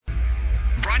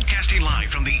Broadcasting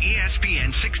live from the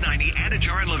ESPN 690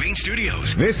 Anajar and Levine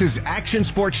studios. This is Action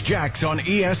Sports Jax on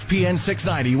ESPN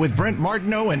 690 with Brent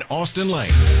Martineau and Austin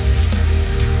Lane.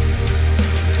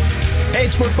 Hey,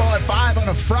 it's Football at 5 on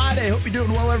a Friday. Hope you're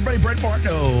doing well, everybody. Brent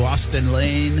Martineau, Austin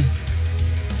Lane,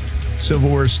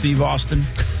 Silverware Steve Austin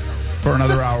for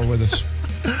another hour with us.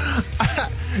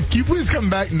 Can you please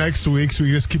come back next week so we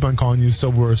just keep on calling you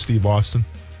Silverware Steve Austin?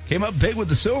 Came up big with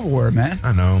the silverware, man.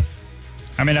 I know.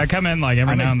 I mean, I come in like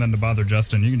every now and then to bother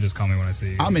Justin. You can just call me when I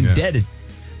see you. I'm indebted.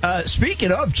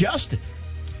 Speaking of Justin,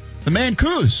 the man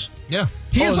Kuz. Yeah.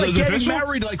 He is like getting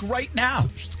married like right now.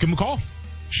 Just give him a call.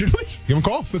 Should we? Give him a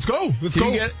call. Let's go. Let's go.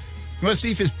 You want to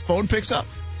see if his phone picks up?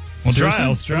 Let's try it.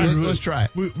 Let's try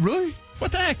it. Really?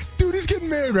 What the heck? Dude, he's getting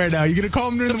married right now. You going to call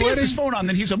him during the If he has wedding? his phone on,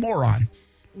 then he's a moron.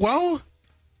 Well,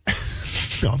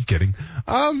 no, I'm kidding.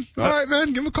 All right,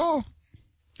 man. Give him a call.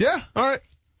 Yeah, all right.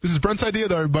 This is Brent's idea,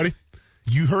 though, everybody.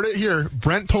 You heard it here.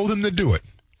 Brent told him to do it.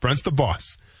 Brent's the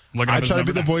boss. I try to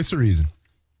be the voice of reason.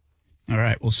 All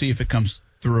right, we'll see if it comes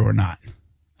through or not.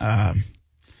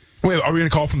 Wait, are we going to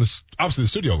call from obviously the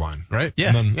studio line, right?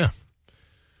 Yeah. And then,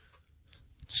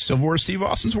 Silverware Steve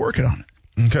Austin's working on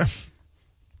it. Okay.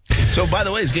 So, by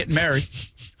the way, he's getting married.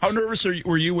 How nervous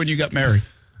were you when you got married?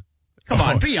 Come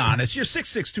on, be honest. You're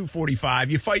 6'6", 245.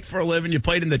 You fight for a living. You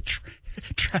played in the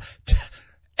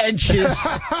inches.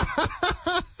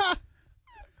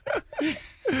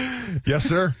 Yes,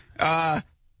 sir.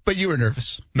 But you were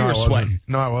nervous. No, you were I wasn't. sweating.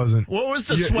 No, I wasn't. What was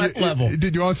the sweat level?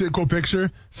 Did you want to see a cool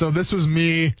picture? So this was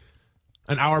me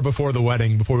an hour before the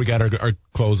wedding, before we got our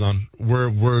clothes on. We're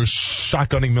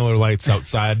shotgunning Miller Lights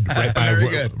outside, right by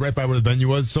where the venue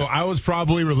was. So I was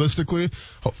probably realistically,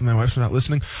 hopefully my wife's not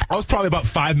listening, I was probably about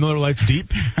 5 Miller Lights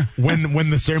deep when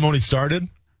the ceremony started.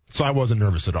 So I wasn't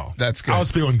nervous at all. That's good. I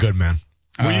was feeling good, man.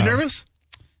 Were you nervous?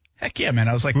 Heck yeah, man.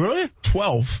 I was like, really?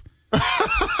 12.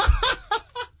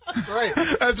 That's right.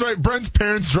 That's right. Brent's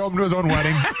parents drove him to his own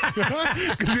wedding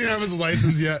because he didn't have his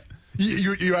license yet.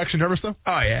 You actually nervous, though?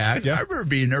 Oh, yeah. I remember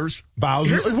being nervous. Vows.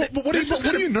 What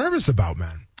are you nervous about,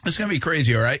 man? It's going to be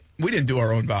crazy, all right? We didn't do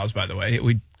our own vows, by the way.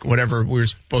 Whatever we were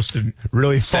supposed to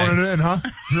really say. Phoning it in, huh?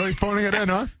 Really phoning it in,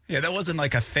 huh? Yeah, that wasn't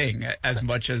like a thing as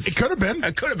much as... It could have been.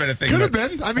 It could have been a thing. Could have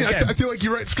been. I mean, again, I feel like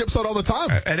you write scripts out all the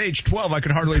time. At age 12, I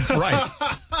could hardly write.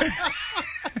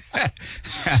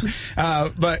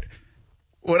 But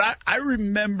what I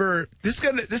remember...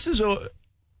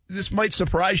 This might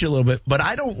surprise you a little bit, but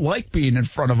I don't like being in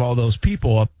front of all those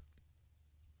people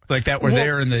like that were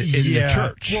there in the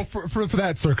church. Well, for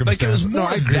that circumstance, like it was more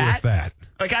I agree with that.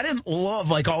 Like I didn't love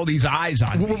like all these eyes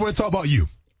on me. Well, it's all about you.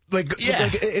 Like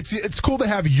it's cool to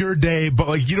have your day, but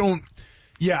like you don't.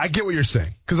 Yeah, I get what you're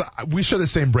saying because we share the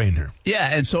same brain here. Yeah,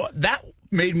 and so that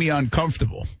made me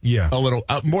uncomfortable. Yeah, a little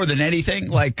more than anything.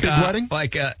 Like big wedding.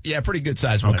 Like pretty good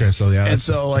size wedding. Okay, so yeah, and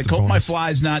so like hope my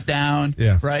fly's not down.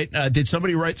 Yeah, right. Did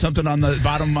somebody write something on the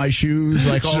bottom of my shoes?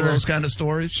 Like all those kind of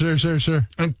stories. Sure.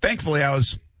 And thankfully, I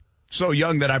was so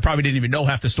young that I probably didn't even know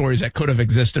half the stories that could have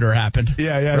existed or happened.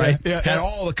 Yeah. Right. Yeah. Had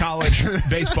all the college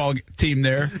baseball team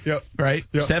there. Yep. Right.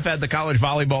 Yep. Steph had the college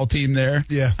volleyball team there.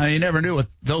 Yeah. I mean, you never knew what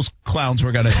those clowns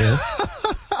were gonna do.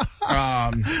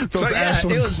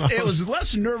 It was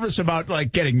less nervous about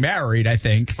like getting married, I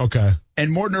think. Okay.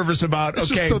 And more nervous about how's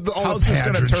this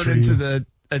going to turn into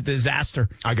a disaster?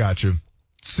 I got you.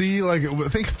 See, like I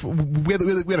think we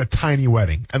had a tiny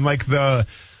wedding, and like the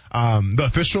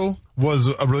official was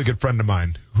a really good friend of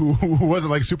mine who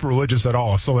wasn't like super religious at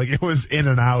all. So like it was in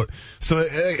and out. So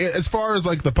as far as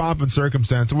like the pomp and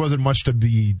circumstance, it wasn't much to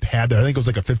be had there. I think it was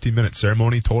like a 15-minute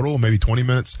ceremony total, maybe 20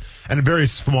 minutes, and a very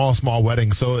small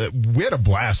wedding. So we had a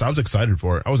blast. I was excited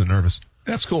for it. I wasn't nervous.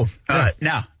 That's cool. Yeah.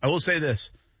 Now I will say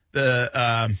this: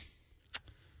 the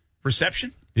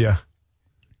reception,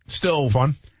 still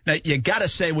fun. Now, you got to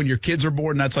say when your kids are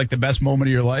born, that's like the best moment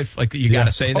of your life. Like, you got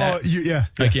to say that.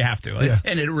 Like, you have to. Like,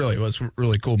 and it really was a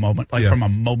really cool moment, like from a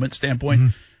moment standpoint. Mm-hmm.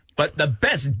 But the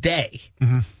best day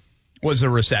was the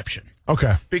reception.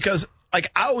 Okay. Because, like,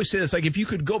 I always say this, like, if you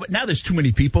could go, but now there's too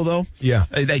many people, though. Yeah.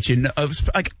 That you know,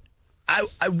 like, I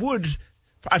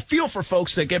feel for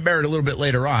folks that get married a little bit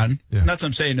later on. Yeah. That's what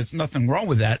I'm saying. There's nothing wrong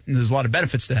with that, and there's a lot of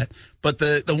benefits to that. But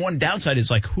the one downside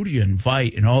is, like, who do you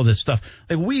invite and all this stuff?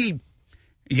 Like,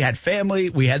 you had family,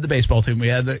 we had the baseball team, you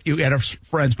had our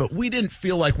friends, but we didn't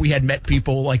feel like we had met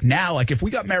people like now. Like if we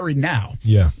got married now,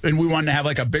 and we wanted to have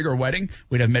like a bigger wedding,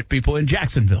 we'd have met people in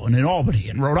Jacksonville and in Albany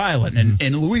and Rhode Island and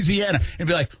in Louisiana, and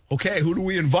be like, okay, who do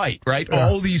we invite? Right,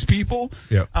 all these people.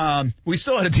 Yeah. We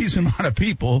still had a decent amount of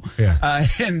people. Yeah.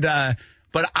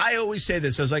 But I always say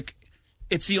this: I was like,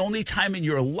 it's the only time in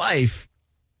your life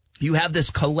you have this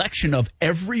collection of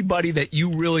everybody that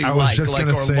you really I was like just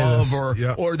gonna or say love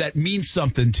this. or that means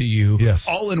something to you, Yes.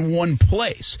 all in one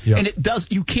place. Yep. And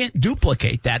you can't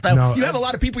duplicate that. Now, No, you have a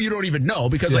lot of people you don't even know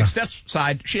because like Steph's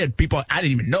side, she had people I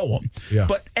didn't even know them. Yeah.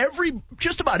 But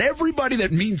just about everybody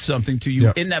that means something to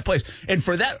you in that place. And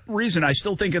for that reason, I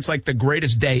still think it's like the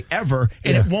greatest day ever,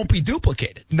 and it won't be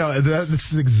duplicated. No,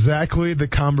 this is exactly the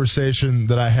conversation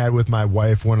that I had with my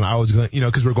wife when I was going,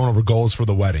 because we're going over goals for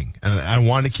the wedding, and I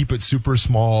wanted to keep it super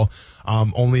small.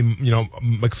 Only,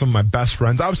 like some of my best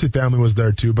friends. Obviously, family was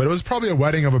there too, but it was probably a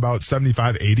wedding of about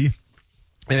 75, 80.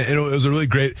 And it was a really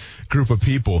great group of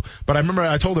people. But I remember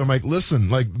I told her, I'm like, listen,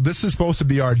 like, this is supposed to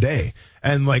be our day.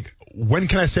 And like, when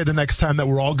can I say the next time that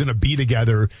we're all going to be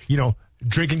together,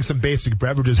 drinking some basic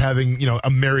beverages, having, a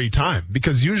merry time?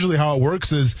 Because usually how it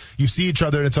works is you see each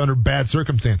other and it's under bad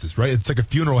circumstances, right? It's like a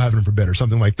funeral, heaven forbid, or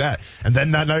something like that. And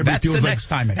then not everybody That's feels the like, next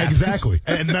time it happens. Exactly.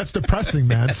 And that's depressing,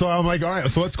 man. So I'm like, all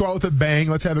right, so let's go out with a bang.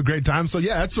 Let's have a great time. So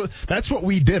yeah, that's what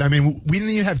we did. I mean, we didn't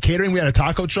even have catering. We had a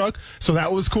taco truck. So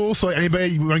that was cool. So anybody,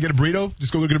 you want to get a burrito?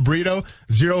 Just go get a burrito.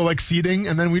 Zero like seating.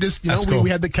 And then we just, we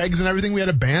had the kegs and everything. We had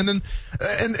a band. And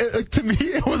to me,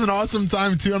 it was an awesome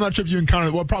time too. I'm not sure if you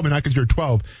encountered, well, probably not because you're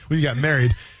 12 when you got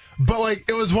married, but like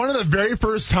it was one of the very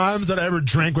first times that I ever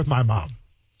drank with my mom.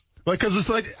 Like, cause it's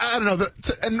like, I don't know,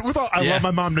 I love my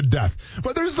mom to death,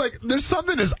 but there's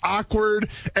something that's awkward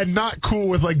and not cool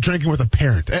with like drinking with a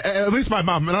parent. At least my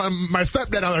mom. And my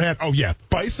stepdad on the other hand, oh yeah,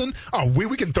 bison. Oh,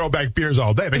 we can throw back beers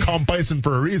all day. They call them bison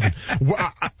for a reason.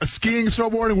 Skiing,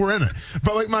 snowboarding, we're in it.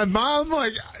 But like my mom,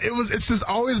 like it's just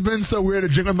always been so weird to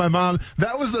drink with my mom.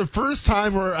 That was the first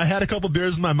time where I had a couple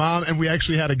beers with my mom and we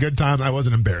actually had a good time. And I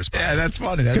wasn't embarrassed by it. Yeah, that's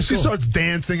funny. That's cool. She starts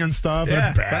dancing and stuff. Yeah,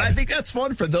 that's bad. but I think that's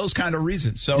fun for those kind of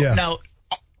reasons. So now,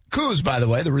 Kuz, by the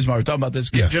way, the reason why we're talking about this,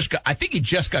 I think he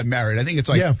just got married. I think it's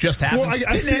just happened. Well, I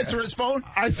didn't answer his phone.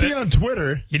 I see it on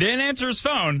Twitter. He didn't answer his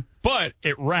phone, but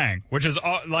it rang, which is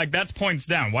that's points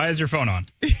down. Why is your phone on?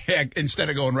 Yeah, instead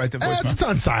of going right to voicemail. It's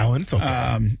on silent. It's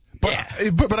okay.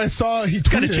 But I saw he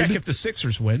tweeted. Got to check if the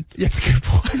Sixers win. Yeah, it's a good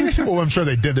point. Well, I'm sure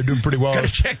they did. They're doing pretty well. Got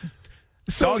to check.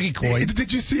 Doggy coin.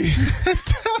 Did you see?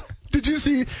 Did you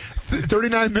see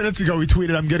 39 minutes ago he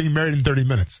tweeted, I'm getting married in 30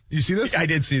 minutes. You see this? I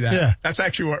did see that. Yeah. That's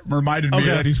actually what reminded me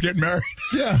that he's getting married.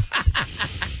 Yeah.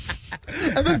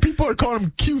 And then people are calling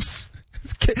him Cuse.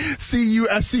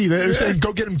 C-U-S-E. They're saying,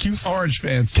 go get him Cuse. Orange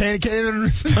fans. Can't even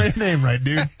spell your name right,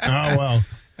 dude. Oh, well.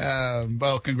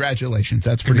 Well, congratulations.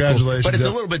 That's pretty cool. But it's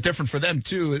a little bit different for them,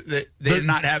 too.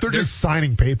 They're just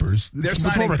signing papers. They're it's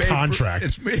signing more of a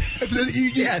contract.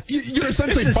 You're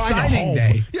essentially buying a home.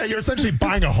 Day. Yeah, you're essentially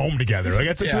buying a home together. Like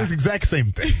it's the exact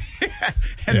same thing.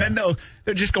 And then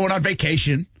they're just going on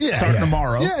vacation starting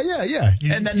tomorrow. Yeah.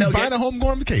 And then they'll buying a home,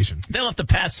 going on vacation. They'll have to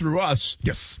pass through us.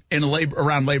 Yes.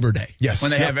 Around Labor Day. Yes. When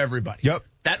they have everybody. Yep.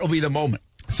 That'll be the moment.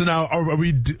 So now, have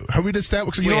we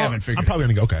established? We haven't figured. I'm probably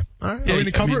going to go. Okay. All right. Yeah, are we going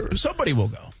to cover? Somebody will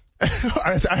go.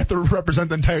 I have to represent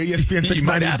the entire ESPN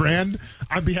 690 brand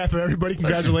on behalf of everybody.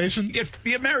 Congratulations. Listen, if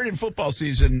you get married in football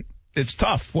season, it's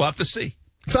tough. We'll have to see.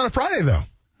 It's on a Friday, though.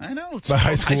 I know. It's but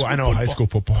high school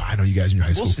football. I know you guys in your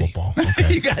high school football.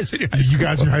 Okay. You guys in your high school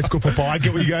in your high school football. I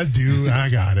get what you guys do. I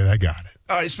got it.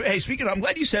 All right. Hey, speaking of, I'm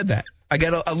glad you said that. I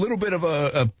got a little bit of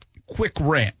a quick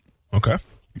rant. Okay.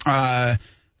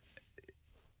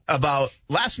 About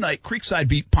last night, Creekside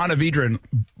beat Ponte Vedra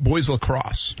boys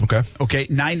lacrosse. Okay. 9-8.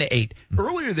 Mm-hmm.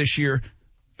 Earlier this year,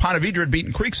 Ponte Vedra had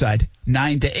beaten Creekside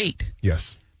 9-8.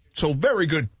 Yes. So very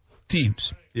good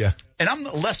teams. Yeah. And I'm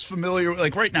less familiar.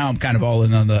 Like right now, I'm kind of all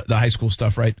in on the high school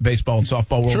stuff, right? The baseball and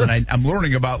softball world, and I'm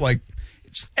learning about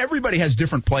everybody has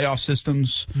different playoff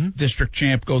systems. Mm-hmm. District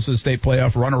champ goes to the state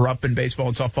playoff. Runner-up in baseball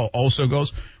and softball also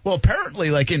goes. Well,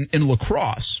 apparently, like in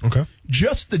lacrosse,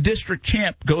 just the district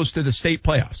champ goes to the state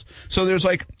playoffs. So there's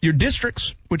your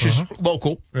districts, which is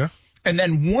local. Yeah. And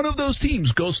then one of those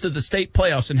teams goes to the state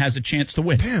playoffs and has a chance to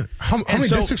win. Damn. How many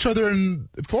districts are there in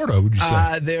Florida, would you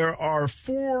say? There are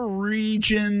 4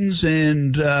 regions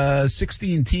and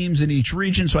 16 teams in each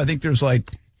region. So I think there's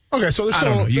Okay, so there's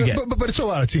but it's still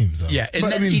a lot of teams, though. Yeah, and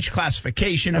then each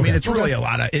classification. I mean, it's really a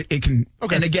lot of it can.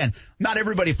 Okay. And again, not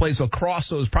everybody plays lacrosse,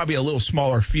 so it's probably a little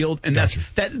smaller field, and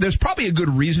there's probably a good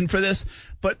reason for this.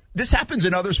 But this happens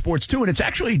in other sports too, and it's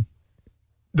actually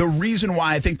the reason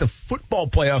why I think the football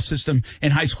playoff system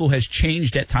in high school has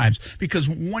changed at times. Because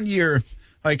one year,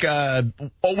 a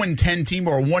 0-10 team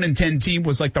or a 1-10 team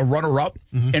was the runner-up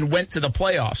and went to the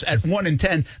playoffs at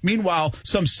 1-10. Meanwhile,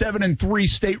 some 7-3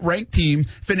 state-ranked team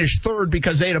finished third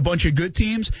because they had a bunch of good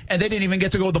teams and they didn't even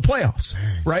get to go to the playoffs,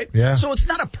 right? Yeah. So it's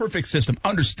not a perfect system,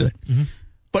 understood. Mm-hmm.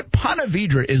 But Ponte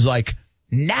Vedra is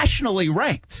nationally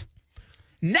ranked.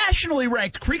 nationally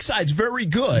ranked, Creekside's very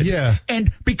good. Yeah.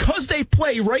 And because they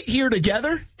play right here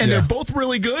together and Yeah. they're both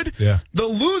really good, Yeah. the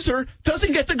loser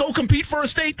doesn't get to go compete for a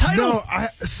state title.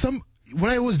 No, when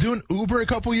I was doing Uber a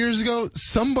couple years ago,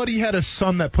 somebody had a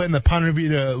son that played in the Ponte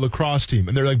Vedra lacrosse team,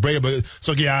 and they're like, "Brave," but it's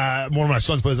like, "Yeah, one of my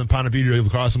sons plays in Ponte Vedra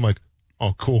lacrosse." I'm like,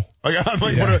 "Oh, cool." Like, I'm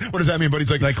like, Yeah. what does that mean? But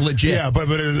he's like legit. Yeah, but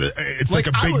it's like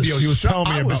a I big was deal. He was telling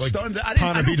me I about was like stunned.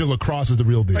 Ponte Vedra lacrosse is the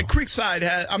real deal. Like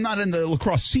Creekside I'm not in the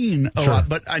lacrosse scene a Sure. lot,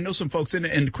 but I know some folks in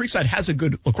it, and Creekside has a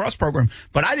good lacrosse program,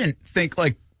 but I didn't think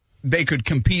like they could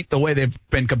compete the way they've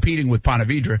been competing with Ponte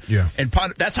Vedra. Yeah. And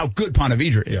that's how good Ponte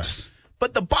Vedra is. Yes.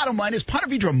 But the bottom line is Ponte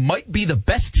Vedra might be the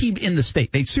best team in the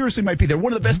state. They seriously might be. They're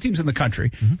one of the best teams in the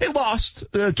country. They lost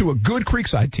to a good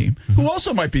Creekside team, who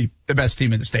also might be the best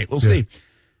team in the state. We'll see.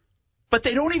 But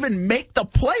they don't even make the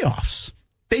playoffs.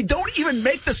 They don't even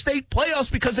make the state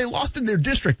playoffs because they lost in their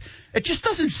district. It just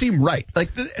doesn't seem right.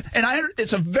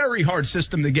 It's a very hard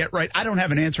system to get right. I don't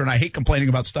have an answer, and I hate complaining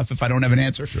about stuff if I don't have an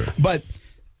answer. Sure. But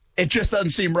it just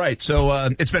doesn't seem right. So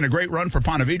it's been a great run for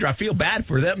Ponte Vedra. I feel bad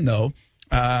for them, though.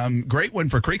 Great win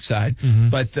for Creekside,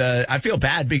 but I feel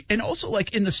bad. And also,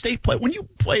 like in the state play, when you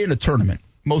play in a tournament,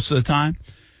 most of the time,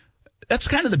 that's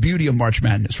kind of the beauty of March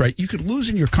Madness, right? You could lose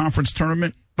in your conference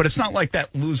tournament, but it's not like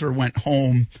that loser went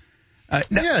home.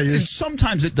 And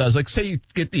sometimes it does. Like, say you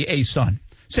get the A-Sun.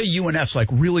 Say UNF's like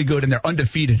really good and they're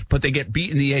undefeated, but they get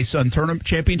beat in the A-Sun tournament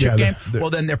championship game. Well,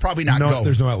 then they're probably not going.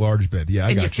 There's no at-large bid. Yeah,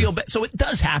 and you feel bad. So it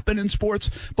does happen in sports.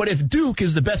 But if Duke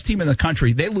is the best team in the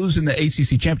country, they lose in the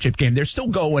ACC championship game, they're still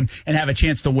going and have a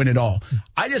chance to win it all.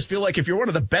 I just feel like if you're one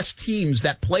of the best teams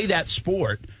that play that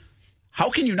sport, how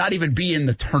can you not even be in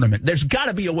the tournament? There's got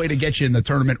to be a way to get you in the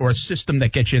tournament or a system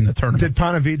that gets you in the tournament. Did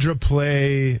Ponte Vedra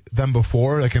play them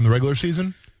before, like in the regular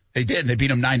season? They did. They beat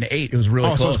them 9-8. It was really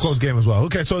close. So it was a close game as well.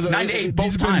 Okay, so 9-8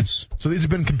 both times. So these have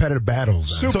been competitive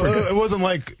battles. Super so good. It wasn't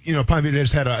like Ponte Vedra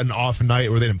just had an off night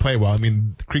where they didn't play well. I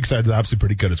mean, Creekside's obviously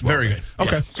pretty good as well. Very good.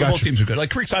 Okay, yeah. So both teams are good.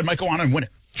 Like Creekside might go on and win it.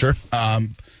 Sure.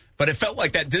 But it felt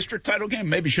like that district title game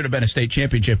maybe should have been a state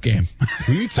championship game.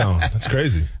 Who you telling? That's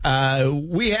crazy.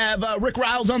 We have Rick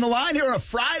Riles on the line here on a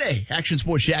Friday. Action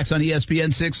Sports Jacks on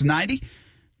ESPN 690.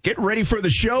 Getting ready for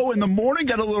the show in the morning.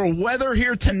 Got a little weather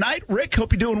here tonight. Rick,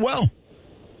 hope you're doing well.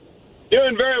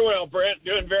 Doing very well, Brent.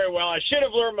 Doing very well. I should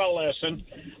have learned my lesson.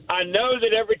 I know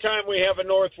that every time we have a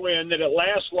north wind that it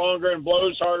lasts longer and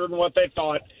blows harder than what they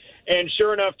thought. And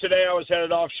sure enough, today I was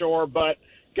headed offshore, but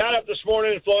got up this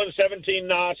morning and flowing 17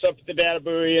 knots up at the data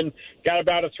buoy and got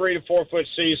about a 3 to 4 foot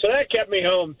sea. So that kept me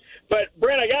home. But,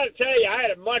 Brent, I got to tell you, I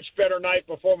had a much better night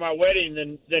before my wedding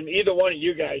than either one of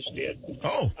you guys did.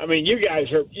 Oh. I mean, you guys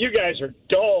are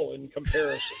dull in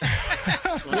comparison.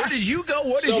 Where did you go?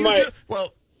 What did you do?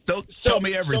 Well, don't tell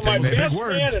me everything. So my Big best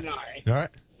words. man and I, All right.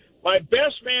 my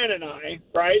best man and I,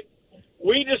 right,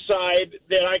 we decide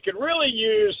that I could really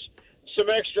use some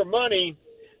extra money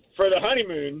for the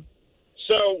honeymoon.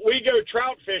 So we go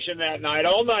trout fishing that night,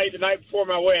 all night, the night before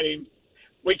my wedding.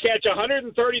 We catch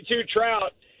 132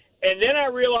 trout, and then I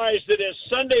realized that it's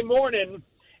Sunday morning,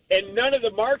 and none of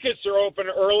the markets are open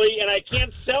early, and I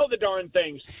can't sell the darn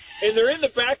things. And they're in the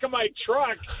back of my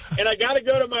truck, and I got to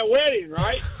go to my wedding,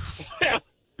 right? Well,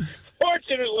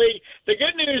 fortunately, the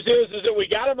good news is that we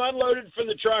got them unloaded from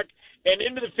the truck and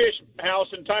into the fish house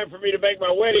in time for me to make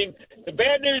my wedding. The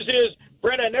bad news is,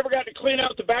 Brent, I never got to clean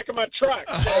out the back of my truck.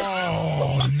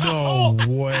 Oh, no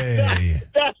way.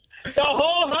 The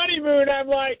whole honeymoon, I'm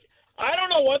like, I don't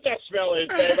know what that smell is,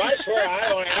 babe. I swear I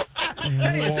don't have.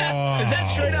 Hey, is that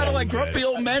straight out of like Grumpy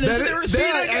Old Men? Is there a scene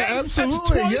again?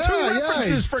 Absolutely, That's 22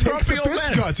 references for Grumpy Old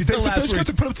Men. He takes the fish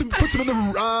guts and puts them in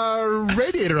the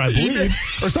radiator, I believe,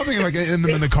 or something like in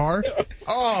the car.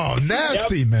 Oh,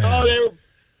 nasty, man. Oh,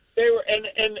 they were,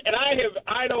 and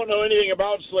I don't know anything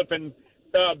about slipping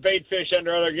bait fish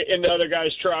into other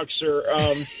guys' trucks or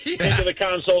into the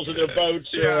consoles of their boats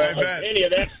or any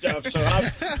of that stuff. So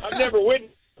I've never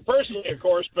witnessed it personally, of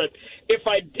course, but if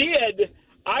I did,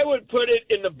 I would put it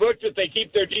in the book that they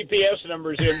keep their GPS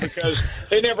numbers in because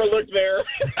they never looked there.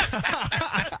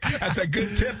 That's a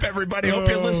good tip, everybody. Hope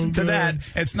you listen to that.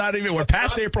 It's not even, we're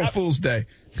past April Fool's Day.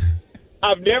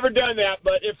 I've never done that,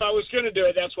 but if I was going to do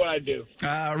it, that's what I'd do.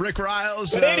 Rick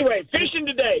Riles. But anyway, fishing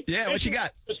today. Yeah, what you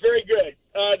got? It was very good.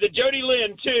 The Jody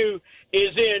Lynn, too,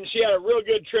 is in. She had a real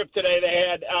good trip today. They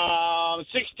had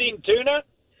 16 tuna.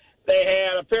 They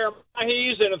had a pair of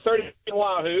mahis and a 30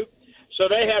 wahoo. So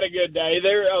they had a good day.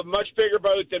 They're a much bigger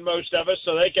boat than most of us,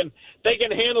 so they can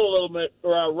handle a little bit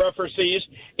rougher seas.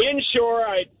 Inshore,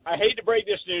 I hate to break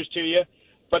this news to you,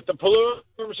 but the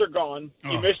palooms are gone.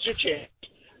 You missed your chance.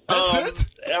 That's it?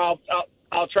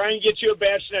 I'll try and get you a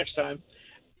batch next time.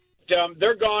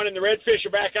 they're gone, and the redfish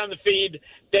are back on the feed.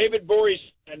 David Borey's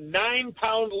a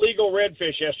 9-pound legal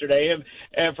redfish yesterday.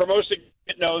 And for most of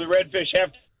you know, the redfish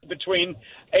have between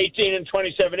 18 and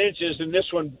 27 inches, and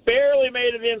this one barely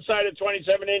made it inside of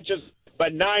 27 inches.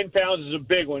 But 9 pounds is a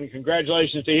big one.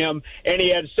 Congratulations to him. And he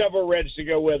had several reds to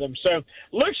go with him. So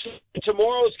looks like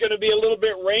tomorrow is going to be a little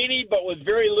bit rainy, but with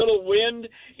very little wind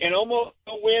and almost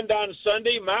no wind on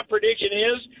Sunday. My prediction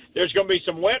is there's going to be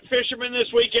some wet fishermen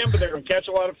this weekend, but they're going to catch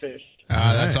a lot of fish.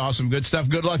 That's awesome. Good stuff.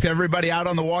 Good luck to everybody out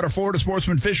on the water. Florida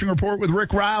Sportsman Fishing Report with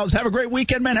Rick Riles. Have a great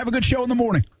weekend, man. Have a good show in the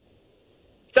morning.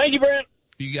 Thank you, Brent.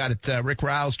 You got it, Rick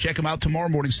Riles. Check him out tomorrow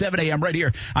morning, 7 a.m. right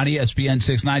here on ESPN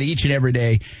 690 each and every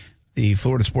day. The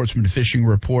Florida Sportsman Fishing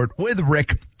Report with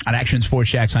Rick on Action Sports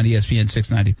Jacks on ESPN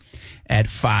 690 at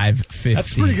 5:50.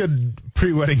 That's a pretty good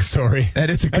pre-wedding story. That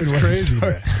is a good That's wedding crazy.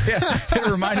 story. Yeah,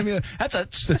 it reminded me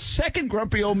that's the second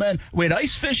grumpy old man. We had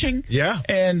ice fishing. Yeah.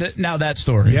 And now that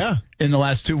story. Yeah. In the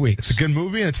last 2 weeks. It's a good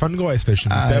movie, and it's fun to go ice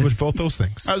fishing. Establish both those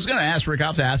things. I was going to ask Rick. I'll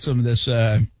have to ask him this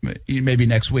maybe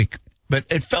next week. But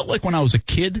it felt like when I was a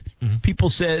kid, people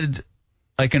said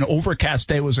like an overcast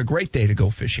day was a great day to go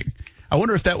fishing. I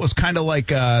wonder if that was kind of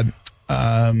like a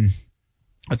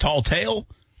tall tale,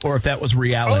 or if that was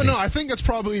reality. Oh, no, I think that's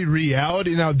probably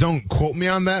reality. Now, don't quote me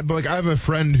on that, but like I have a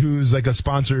friend who's like a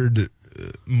sponsored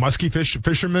muskie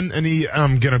fisherman, and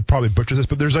I'm going to probably butcher this,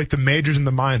 but there's like the majors and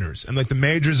the minors. And like the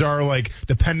majors are like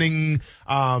depending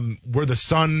where the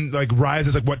sun like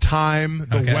rises, like what time,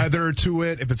 the weather to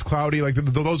it, if it's cloudy, like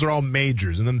those are all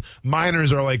majors. And then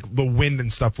minors are like the wind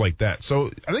and stuff like that. So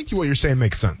I think what you're saying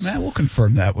makes sense. Man, we'll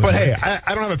confirm that with But Rick. hey,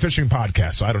 I don't have a fishing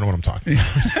podcast, so I don't know what I'm talking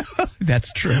about.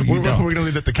 That's true. We're going to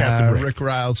leave that to Captain Rick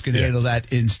Riles can handle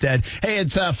that instead. Hey,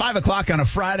 it's 5 o'clock on a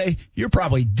Friday. You're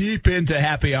probably deep into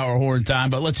happy hour horn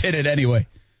time, but let's hit it anyway.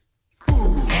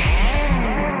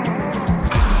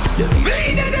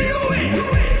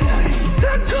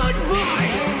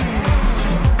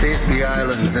 Taste the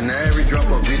islands and every drop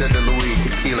of Vida de Luis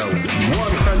tequila.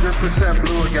 100%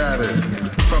 blue agave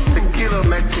from Tequila,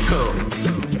 Mexico.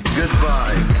 Good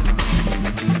vibes.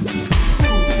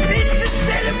 It's a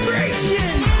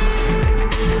celebration.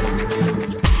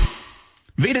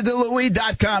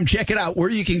 VitaDeLuis.com. Check it out, where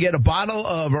you can get a bottle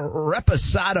of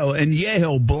Reposado and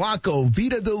Añejo Blanco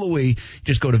Vida de Luis.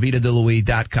 Just go to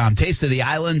VitaDeLuis.com. Taste of the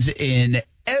islands in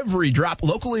every drop.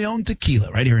 Locally owned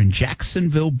tequila right here in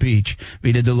Jacksonville Beach.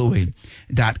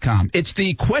 VitaDeLuis.com. It's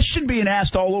the question being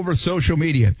asked all over social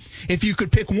media. If you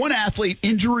could pick one athlete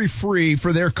injury-free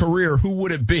for their career, who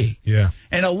would it be? Yeah.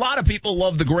 And a lot of people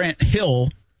love the Grant Hill.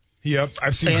 Yep.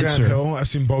 I've seen answer. Grant Hill. I've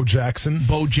seen Bo Jackson.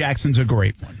 Bo Jackson's a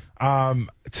great one.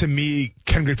 To me,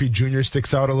 Ken Griffey Jr.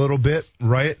 sticks out a little bit,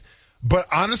 right? But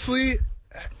honestly,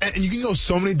 and you can go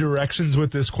so many directions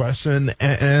with this question,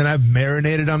 and I've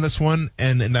marinated on this one,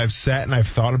 and I've sat and I've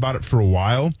thought about it for a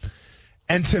while.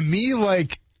 And to me,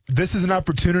 like, this is an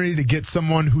opportunity to get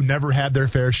someone who never had their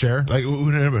fair share, like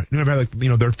who never had like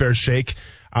their fair shake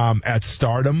at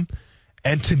stardom.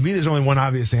 And to me, there's only one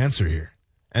obvious answer here.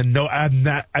 And no,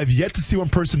 I've yet to see one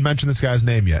person mention this guy's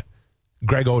name yet.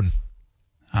 Greg Oden.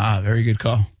 Very good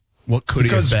call. What could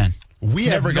he have been? We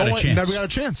never got a chance. Never got a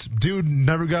chance. Dude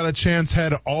never got a chance.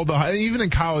 Had all the even in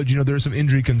college, there was some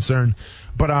injury concern,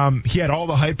 but he had all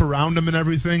the hype around him and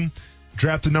everything.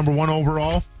 Drafted number 1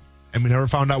 overall, and we never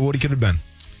found out what he could have been.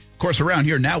 Of course, around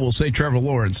here now we'll say Trevor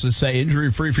Lawrence to say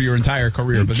injury-free for your entire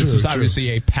career, but this is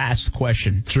obviously a past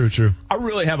question. True. I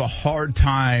really have a hard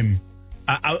time.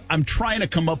 I'm trying to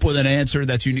come up with an answer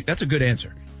that's unique. That's a good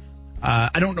answer.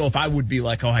 I don't know if I would be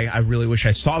like, I really wish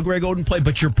I saw Greg Oden play,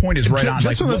 but your point is right on.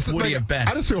 Like, what would he have been?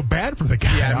 I just feel bad for the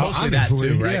guy. Yeah, mostly honestly.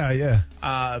 that too, right? Yeah.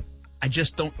 I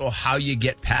just don't know how you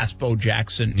get past Bo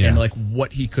Jackson and like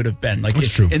what he could have been. Like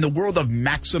in the world of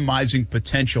maximizing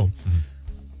potential,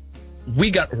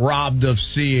 we got robbed of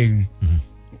seeing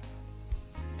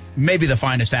maybe the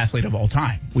finest athlete of all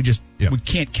time. We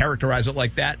can't characterize it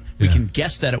like that. We can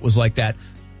guess that it was like that,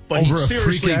 but over he a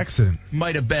seriously freak accident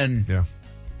might have been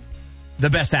the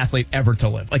best athlete ever to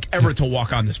live, like ever to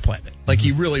walk on this planet. Like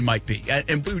he really might be,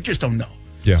 and we just don't know.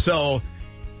 Yeah. So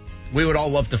we would all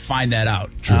love to find that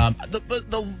out. True.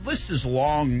 The list is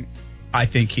long. I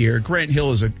think here, Grant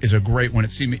Hill is a great one.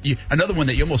 It seemed another one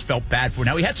that you almost felt bad for.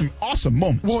 Now he had some awesome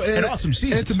moments and awesome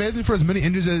seasons. And it's amazing for as many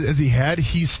injuries as he had,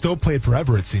 he still played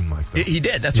forever. It seemed like he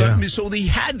did. That's what I mean. So he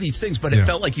had these things, but it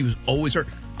felt like he was always hurt.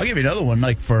 I'll give you another one,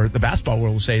 like for the basketball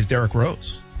world, we'll say is Derrick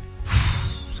Rose.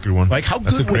 It's a good one. Like how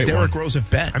good would Derrick Rose have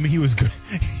been? I mean, he was good.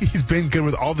 He's been good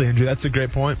with all the injury. That's a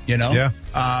great point. Kind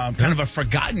of a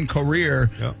forgotten career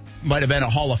might have been a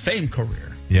Hall of Fame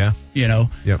career. Yeah.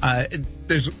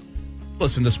 There's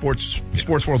listen, the sports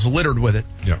world's littered with it.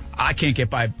 Yeah. I can't get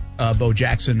by Bo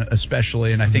Jackson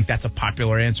especially, and I think that's a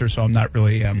popular answer, so I'm not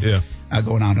really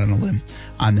going out on a limb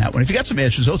on that one. If you got some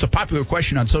answers, though, it's a popular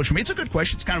question on social media. It's a good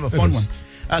question. It's kind of a fun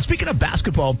one. Speaking of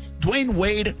basketball, Dwayne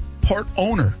Wade, part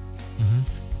owner.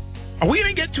 Are we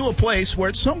going to get to a place where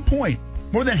at some point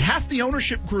more than half the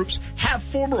ownership groups have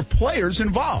former players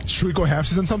involved? Should we go half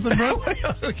season something, bro? What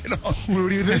are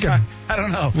you thinking? I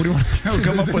don't know. What do you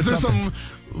want? Is there some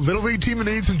little league team that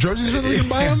needs some jerseys that we can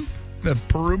buy them? The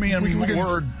Peruvian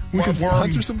word we can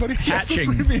sponsor somebody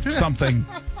hatching something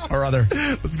or other.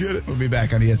 Let's get it. We'll be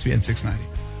back on ESPN 690.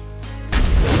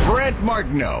 Brent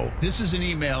Martineau. This is an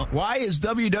email. Why is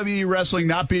WWE Wrestling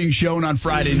not being shown on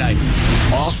Friday night?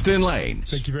 Austin Lane.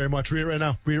 Thank you very much. Read it right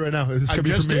now. This I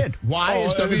just did. Why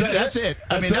is WWE? That's it.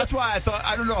 That's why I thought.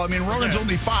 I don't know. I mean, Ronan's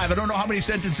only 5. I don't know how many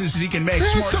sentences he can make.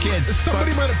 Smart kid.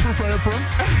 Somebody might have proofread it for him.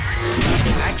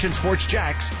 Action Sports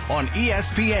Jacks on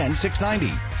ESPN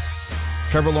 690.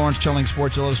 Trevor Lawrence telling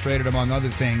Sports Illustrated, among other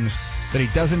things, that he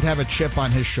doesn't have a chip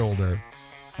on his shoulder,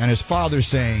 and his father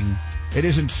saying it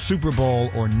isn't Super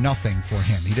Bowl or nothing for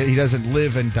him. He doesn't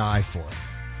live and die for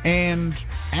it. And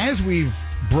as we've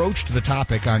broached the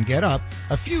topic on Get Up,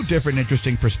 a few different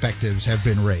interesting perspectives have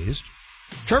been raised.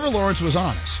 Trevor Lawrence was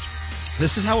honest.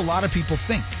 This is how a lot of people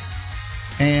think.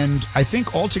 And I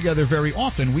think altogether very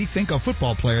often we think of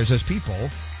football players as people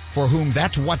for whom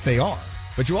that's what they are.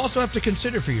 But you also have to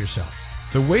consider for yourself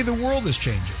the way the world is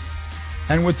changing.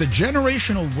 And with the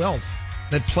generational wealth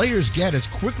that players get as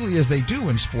quickly as they do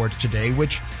in sports today,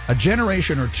 which a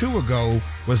generation or two ago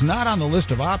was not on the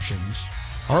list of options,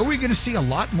 are we going to see a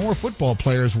lot more football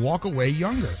players walk away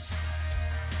younger?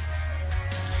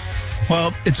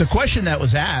 Well, it's a question that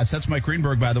was asked. That's Mike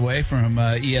Greenberg, by the way, from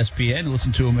ESPN.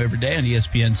 Listen to him every day on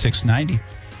ESPN 690.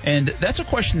 And that's a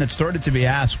question that started to be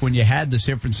asked when you had the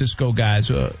San Francisco guys.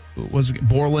 Was it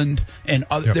Borland and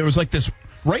other? Yep. There was like this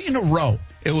right in a row.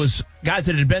 It was guys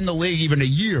that had been in the league even a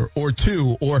year or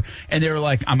two, and they were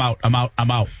like, I'm out.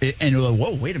 And you're like,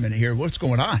 whoa, wait a minute here. What's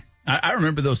going on? I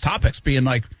remember those topics being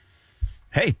like,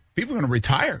 hey, people are going to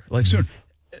retire like soon.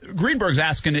 Greenberg's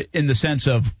asking it in the sense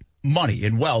of money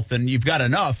and wealth, and you've got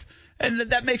enough. And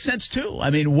that makes sense, too. I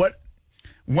mean,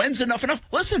 when's enough?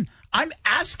 Listen, I'm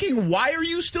asking, why are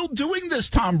you still doing this,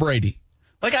 Tom Brady?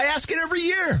 Like, I ask it every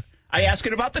year. I ask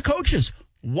it about the coaches.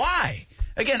 Why?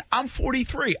 Again, I'm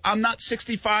 43. I'm not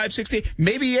 65, 60.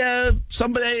 Maybe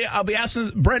someday I'll be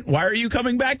asking Brent, why are you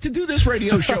coming back to do this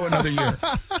radio show another year?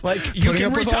 Like, you Putting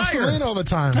can up retire. With Austin Lane all the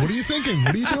time. What are you thinking?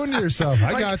 What are you doing to yourself?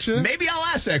 I got you. Maybe I'll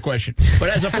ask that question. But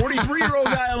as a 43-year-old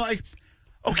guy, I'm like,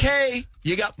 okay,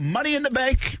 you got money in the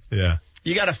bank. Yeah.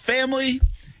 You got a family.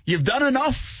 You've done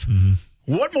enough. Mm-hmm.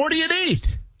 What more do you need?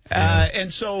 Yeah.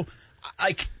 And so,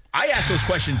 I ask those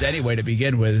questions anyway to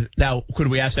begin with. Now, could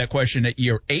we ask that question at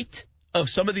year 8 of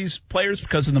some of these players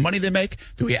because of the money they make?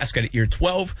 Do we ask it at year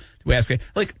 12? Do we ask it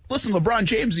like, listen, LeBron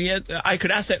James? I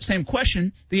could ask that same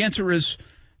question. The answer is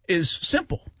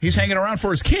simple. He's hanging around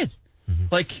for his kid. Mm-hmm.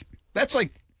 Like, that's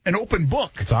like an open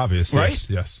book. It's obvious, right?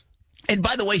 Yes. And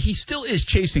by the way, he still is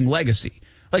chasing legacy.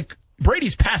 Like,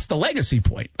 Brady's past the legacy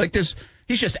point. Like, he's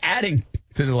just adding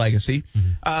to the legacy.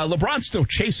 Mm-hmm. LeBron's still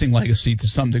chasing legacy to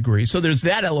some degree. So there's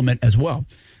that element as well,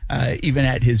 even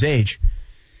at his age.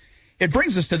 It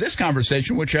brings us to this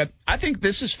conversation, which I think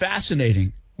this is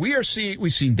fascinating. We've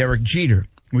seen Derek Jeter.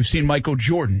 We've seen Michael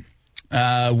Jordan.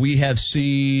 We have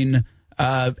seen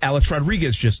Alex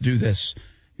Rodriguez just do this.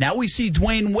 Now we see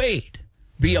Dwayne Wade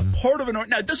be a part of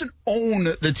now it doesn't own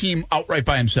the team outright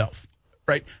by himself,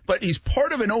 right? But he's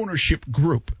part of an ownership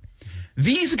group.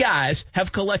 These guys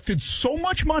have collected so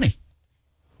much money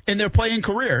in their playing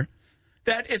career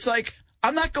that it's like,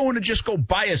 I'm not going to just go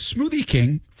buy a Smoothie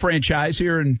King franchise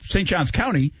here in St. Johns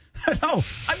County. No,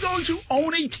 I'm going to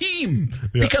own a team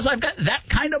because I've got that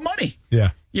kind of money.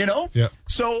 Yeah. You know? Yeah.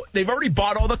 So they've already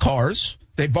bought all the cars.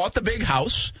 They bought the big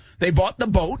house. They bought the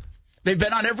boat. They've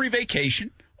been on every vacation,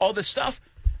 all this stuff.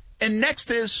 And next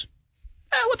is,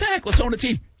 what the heck? Let's own a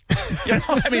team. You know,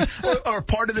 I mean, or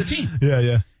part of the team.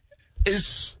 Yeah.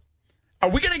 Are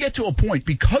we going to get to a point,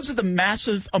 because of the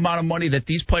massive amount of money that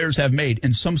these players have made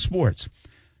in some sports,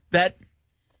 that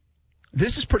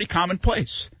this is pretty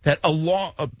commonplace? That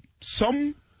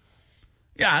name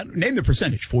the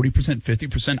percentage, 40%,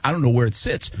 50%, I don't know where it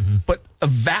sits, but a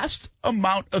vast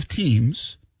amount of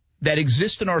teams that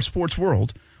exist in our sports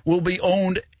world will be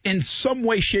owned in some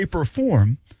way, shape, or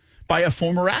form by a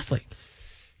former athlete.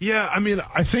 Yeah, I mean,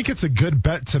 I think it's a good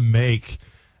bet to make.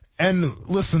 And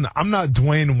listen, I'm not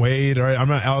Dwayne Wade, right? I'm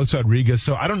not Alex Rodriguez,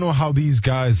 so I don't know how these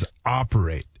guys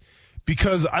operate.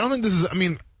 Because I don't think this is, I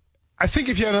mean, I think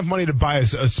if you have enough money to buy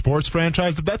a sports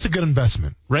franchise, that's a good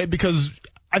investment, right? Because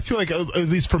I feel like at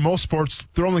least for most sports,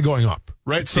 they're only going up,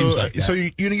 right? So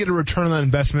you're gonna get a return on that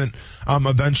investment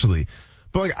eventually.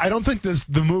 But like, I don't think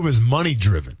the move is money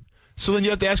driven. So then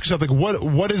you have to ask yourself, like,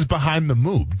 what is behind the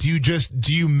move? Do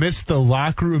you miss the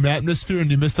locker room atmosphere and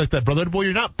you miss like that brotherhood? Well,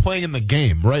 you're not playing in the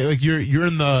game, right? Like you're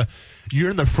in the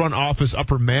front office,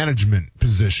 upper management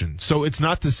position. So it's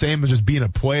not the same as just being a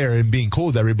player and being cool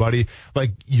with everybody.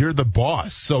 Like, you're the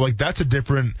boss. So like, that's a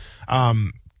different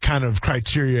kind of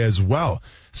criteria as well.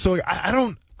 So like, I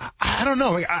don't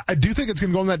know. Like, I do think it's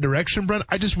going to go in that direction, Brent.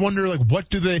 I just wonder, like,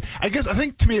 I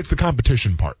think to me it's the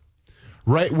competition part,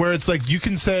 right? Where it's like, you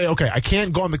can say, okay, I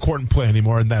can't go on the court and play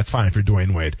anymore, and that's fine if you're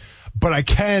Dwayne Wade. But I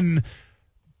can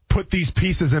put these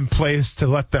pieces in place to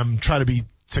let them try to be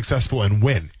successful and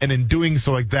win. And in doing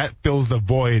so, like, that fills the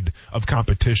void of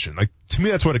competition. Like, to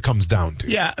me, that's what it comes down to.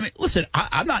 Yeah, I mean, listen,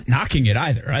 I'm not knocking it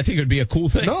either. I think it would be a cool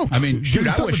thing. No, I mean, give me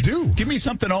something to do. Give me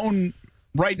something to own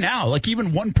right now, like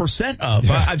even 1% of.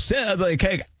 Yeah. I've said, like,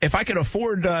 hey, if I could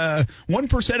afford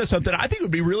 1% of something, I think it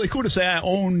would be really cool to say I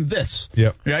own this.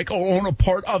 Yep. Like, or own a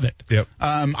part of it. Yep.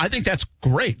 I think that's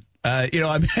great. I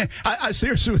mean, I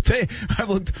seriously would say, I've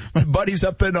looked, my buddies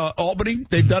up in Albany,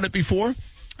 they've done it before,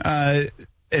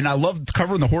 and I love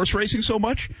covering the horse racing so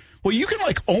much. Well, you can,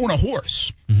 like, own a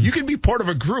horse. Mm-hmm. You can be part of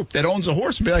a group that owns a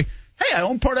horse and be like, hey, I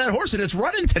own part of that horse and it's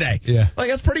running today. Yeah. Like,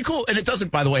 that's pretty cool. And it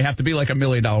doesn't, by the way, have to be like $1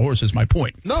 million horse is my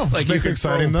point. No, like, you can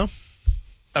exciting though.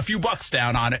 A few bucks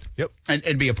down on it. Yep.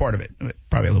 And be a part of it.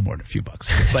 Probably a little more than a few bucks.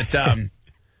 But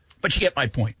but you get my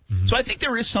point. Mm-hmm. So I think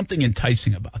there is something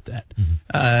enticing about that.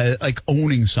 Mm-hmm. Like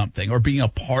owning something or being a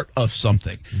part of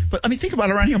something. Mm-hmm. But I mean, think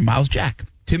about it around here. Miles Jack,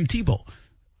 Tim Tebow,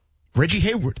 Reggie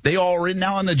Hayward. They all are in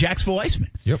now on the Jacksonville Icemen.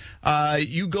 Yep.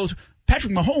 You go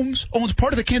Patrick Mahomes owns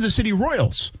part of the Kansas City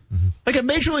Royals, like a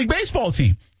Major League Baseball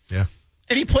team. Yeah.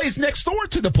 And he plays next door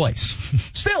to the place.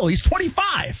 Still, he's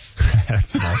 25.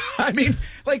 That's nice. I mean,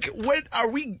 like, what are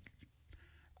we?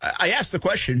 I asked the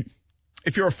question,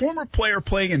 if you're a former player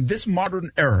playing in this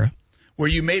modern era where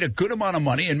you made a good amount of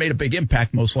money and made a big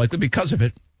impact, most likely because of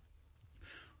it,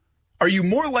 are you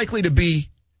more likely to be,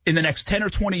 in the next 10 or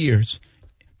 20 years,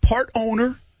 part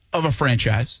owner of a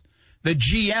franchise, the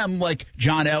GM like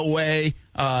John Elway,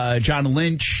 John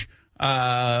Lynch,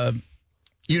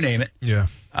 you name it. Yeah.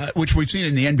 Which we've seen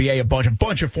in the NBA, a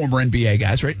bunch of former NBA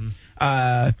guys, right?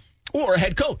 Mm-hmm. Or a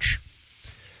head coach.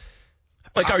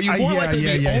 Like, are you more likely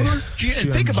to be owner?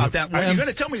 GM, think about that. What you're going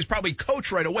to tell me is probably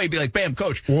coach right away. Be like, bam,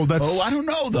 coach. Well, I don't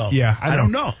know, though. Yeah, I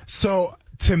don't know. So,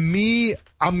 to me,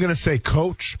 I'm going to say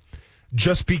coach.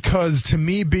 Just because, to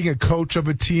me, being a coach of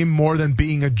a team more than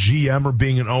being a GM or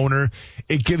being an owner,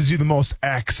 it gives you the most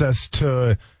access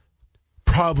to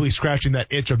probably scratching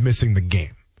that itch of missing the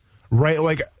game, right?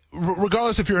 Like,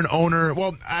 regardless if you're an owner,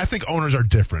 well, I think owners are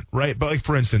different, right? But, like,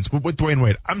 for instance, with Dwayne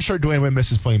Wade, I'm sure Dwayne Wade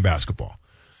misses playing basketball.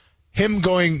 Him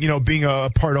going, being a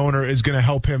part owner is going to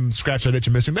help him scratch that itch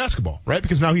of missing basketball, right?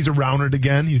 Because now he's around it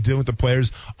again. He's dealing with the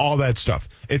players, all that stuff.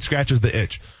 It scratches the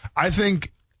itch. I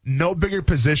think no bigger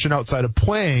position outside of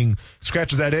playing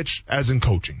scratches that itch as in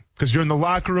coaching. Because you're in the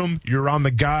locker room, you're around the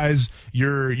guys,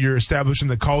 you're establishing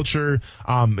the culture.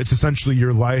 It's essentially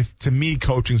your life. To me,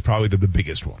 coaching is probably the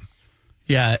biggest one.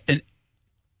 Yeah, and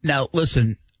now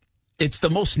listen, it's the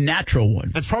most natural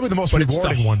one. It's probably the most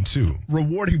rewarding one too.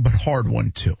 Rewarding but hard one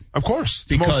too. Of course,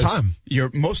 it's because the most time. You're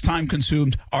most time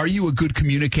consumed. Are you a good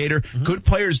communicator? Mm-hmm. Good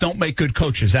players don't make good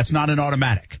coaches. That's not an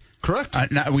automatic. Correct.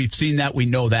 Now we've seen that. We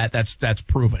know that. That's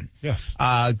proven. Yes.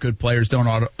 Good players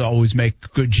don't always make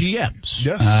good GMs.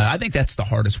 Yes. I think that's the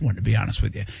hardest one, to be honest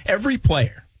with you. Every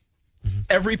player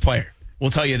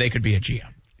will tell you they could be a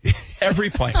GM.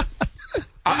 Every player.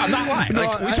 I'm not lying.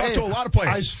 No, we talk to a lot of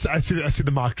players. I see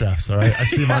the mock drafts. All right, I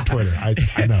see them on Twitter.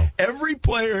 I know. Every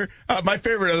player, my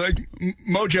favorite, like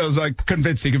Mojo's, like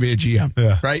convinced he can be a GM.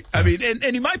 Yeah. Right. I mean, and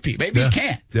he might be. Maybe he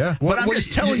can't. Yeah. But I'm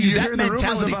just telling you that the mentality.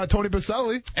 rumors about Tony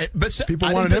Baselli. People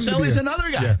I think Baselli's another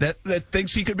guy that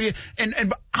thinks he could be.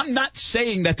 And I'm not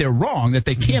saying that they're wrong, that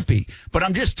they can't be. But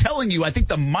I'm just telling you, I think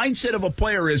the mindset of a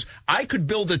player is, I could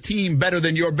build a team better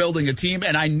than you're building a team,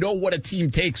 and I know what a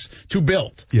team takes to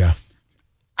build. Yeah.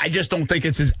 I just don't think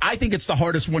I think it's the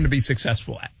hardest one to be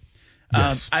successful at.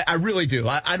 Yes. I really do.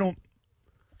 I think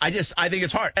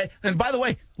it's hard. And by the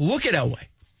way, look at Elway.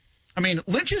 I mean,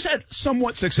 Lynch has had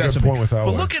somewhat success. Good point with Elway.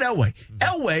 But look at Elway.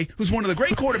 Elway, who's one of the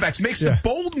great quarterbacks, makes the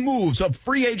bold moves of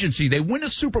free agency. They win a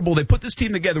Super Bowl. They put this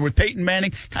team together with Peyton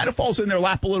Manning. Kind of falls in their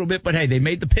lap a little bit, but hey, they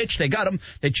made the pitch. They got him.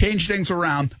 They changed things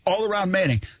around, all around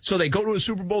Manning. So they go to a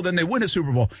Super Bowl, then they win a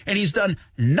Super Bowl. And he's done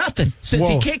nothing since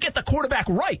he can't get the quarterback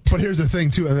right. But here's the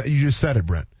thing, too. You just said it,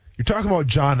 Brent. You're talking about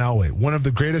John Elway, one of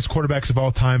the greatest quarterbacks of all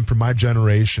time for my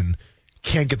generation,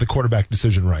 can't get the quarterback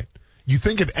decision right. You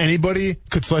think if anybody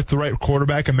could select the right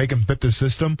quarterback and make him fit the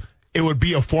system, it would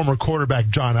be a former quarterback,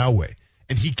 John Elway.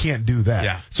 And he can't do that.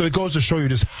 Yeah. So it goes to show you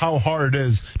just how hard it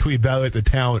is to evaluate the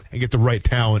talent and get the right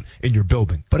talent in your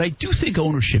building. But I do think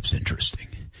ownership's interesting.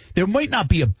 There might not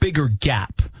be a bigger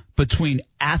gap between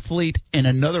athlete and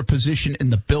another position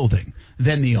in the building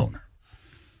than the owner.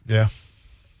 Yeah.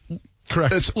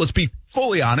 Correct. Let's be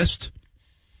fully honest.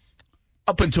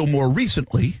 Up until more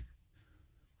recently,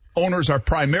 owners are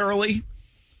primarily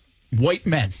white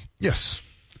men. Yes.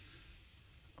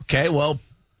 Okay, well,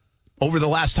 over the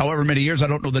last however many years, I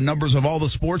don't know the numbers of all the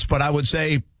sports, but I would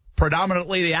say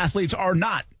predominantly the athletes are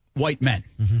not white men.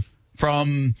 Mm-hmm.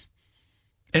 From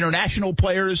international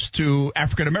players to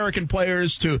African-American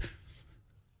players to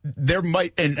there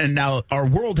might, and now our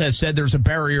world has said there's a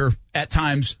barrier at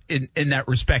times in that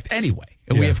respect anyway.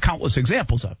 And we have countless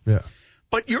examples of. Yeah.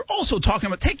 But you're also talking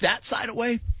about, take that side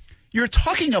away, you're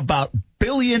talking about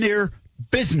billionaire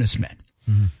businessmen.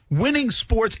 Mm-hmm. Winning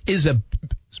sports is a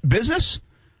business,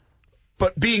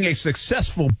 but being a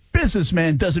successful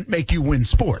businessman doesn't make you win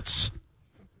sports.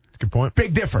 Good point.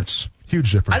 Big difference.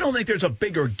 Huge difference. I don't think there's a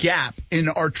bigger gap in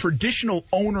our traditional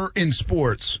owner in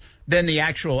sports than the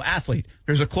actual athlete.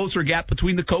 There's a closer gap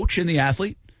between the coach and the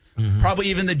athlete, probably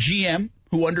even the GM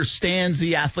who understands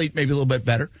the athlete maybe a little bit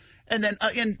better. And then,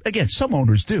 again, some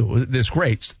owners do this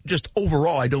great. Just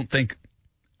overall, I don't think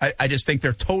 – I just think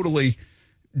they're totally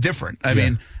different. I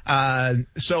mean,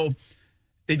 so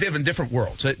they live in different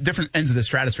worlds, at different ends of the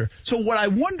stratosphere. So what I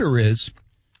wonder is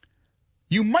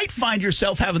you might find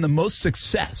yourself having the most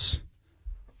success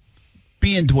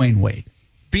being Dwayne Wade,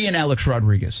 being Alex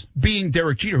Rodriguez, being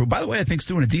Derek Jeter, who, by the way, I think is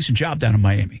doing a decent job down in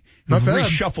Miami. He's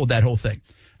reshuffled that whole thing.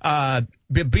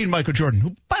 Being Michael Jordan,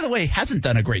 who, by the way, hasn't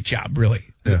done a great job, really,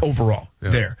 overall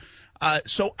there.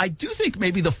 So I do think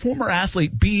maybe the former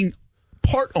athlete being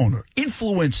part owner,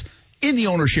 influence in the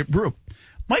ownership group,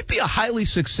 might be a highly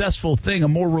successful thing, a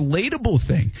more relatable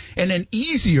thing, and an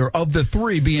easier of the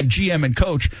three being GM and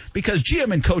coach, because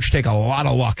GM and coach take a lot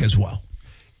of luck as well.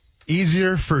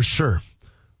 Easier for sure.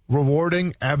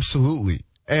 Rewarding, absolutely.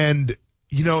 And,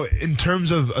 you know, in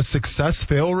terms of a success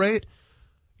fail rate,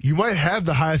 you might have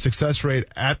the highest success rate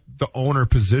at the owner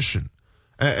position.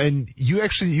 And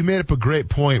you made up a great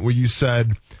point where you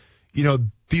said, you know,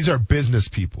 these are business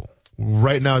people.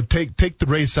 Right now, take the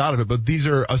race out of it, but these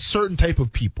are a certain type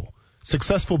of people,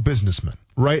 successful businessmen,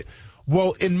 right?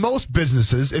 Well, in most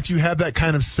businesses, if you have that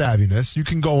kind of savviness, you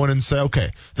can go in and say,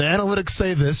 okay, the analytics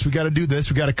say this, we got to do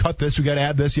this, we got to cut this, we got to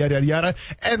add this, yada, yada, yada,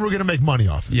 and we're going to make money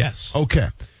off it. Yes. Okay.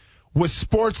 With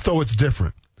sports, though, it's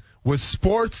different. With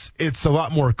sports, it's a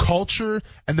lot more culture,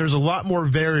 and there's a lot more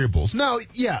variables. Now,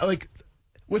 like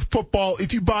with football,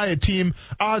 if you buy a team,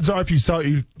 odds are if you sell it,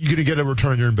 you're going to get a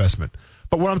return on your investment.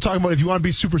 But what I'm talking about, if you want to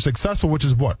be super successful, which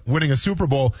is what? Winning a Super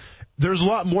Bowl, there's a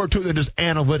lot more to it than just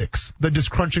analytics, than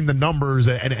just crunching the numbers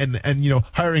and you know,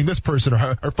 hiring this person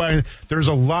or firing. There's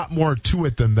a lot more to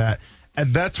it than that.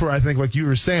 And that's where I think, like you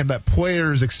were saying, that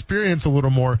players experience a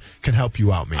little more can help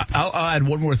you out, maybe. I'll add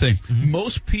one more thing. Mm-hmm.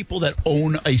 Most people that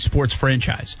own a sports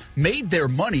franchise made their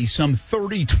money some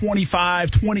 30,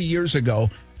 25, 20 years ago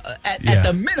at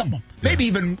the minimum, maybe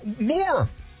even more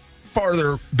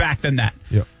farther back than that.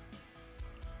 Yep.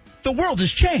 The world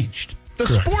has changed. The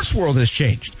Correct. Sports world has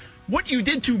changed. What you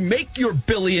did to make your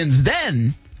billions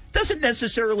then doesn't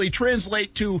necessarily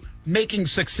translate to making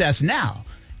success now.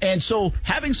 And so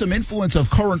having some influence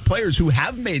of current players who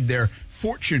have made their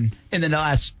fortune in the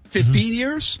last 15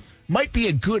 years might be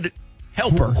a good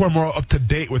helper. Who are more up to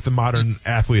date with the modern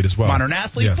athlete as well. Modern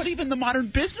athlete, yes. But even the modern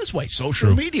business way,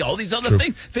 social media, all these other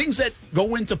things that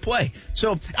go into play.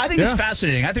 So I think it's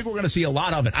fascinating. I think we're going to see a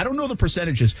lot of it. I don't know the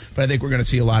percentages, but I think we're going to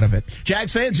see a lot of it.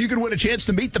 Jags fans, you can win a chance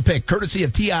to meet the pick, courtesy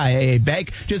of TIAA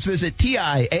Bank. Just visit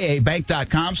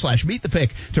TIAABank.com/meet the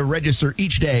pick to register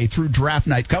each day through draft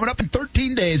night. Coming up in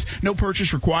 13 days, no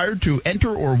purchase required to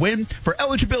enter or win. For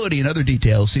eligibility and other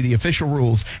details, see the official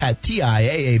rules at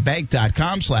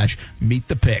TIAABank.com/meet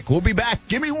the pick. We'll be back.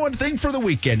 Give me one thing for the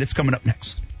weekend. It's coming up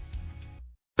next.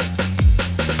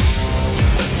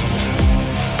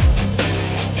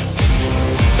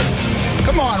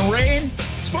 Come on, rain.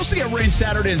 Supposed to get rain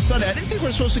Saturday and Sunday. I didn't think we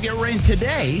were supposed to get rain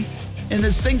today. And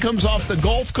this thing comes off the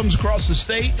Gulf, comes across the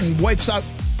state, and wipes out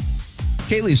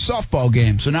Kaylee's softball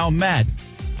game. So now I'm mad.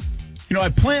 You know, I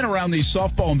plan around these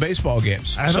softball and baseball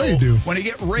games. I know you do. When you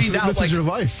get rained out, this is your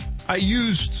life. I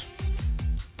used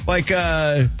like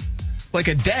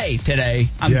a day today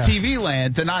on TV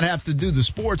land to not have to do the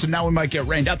sports, and now we might get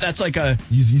rained out. That's like that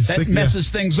messes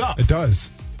things up. It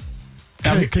does.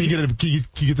 Can you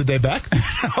get the day back?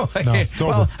 No, it's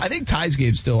over. Well, I think Ty's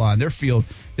game's still on. Their field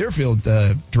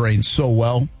drains so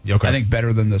well. Okay. I think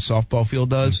better than the softball field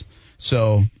does.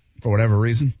 So for whatever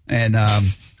reason, and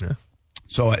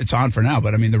so it's on for now.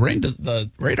 But I mean, the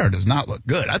radar does not look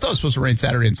good. I thought it was supposed to rain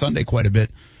Saturday and Sunday quite a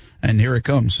bit, and here it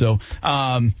comes. So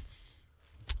I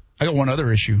got one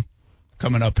other issue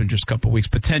coming up in just a couple of weeks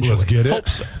potentially. Let's get it. Hope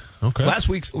so. Okay.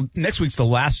 Next week's the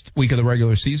last week of the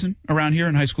regular season around here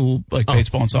in high school, like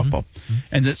baseball and softball. Mm-hmm.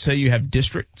 And let's say you have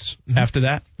districts after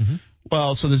that. Mm-hmm.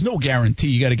 Well, so there's no guarantee.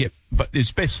 You got to get, but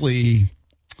it's basically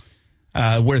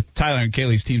where Tyler and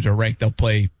Kaylee's teams are ranked. They'll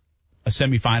play a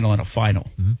semifinal and a final,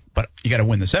 but you got to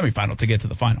win the semifinal to get to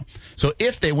the final. So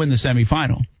if they win the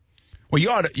semifinal,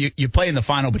 well, you play in the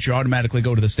final, but you automatically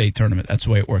go to the state tournament. That's the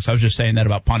way it works. I was just saying that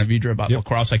about Ponte Vedra, about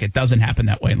lacrosse. Like, it doesn't happen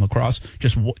that way in lacrosse.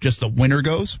 Just the winner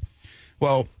goes.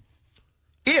 Well,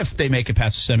 if they make it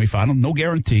past the semifinal, no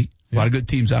guarantee. A lot of good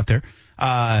teams out there.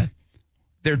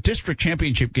 Their district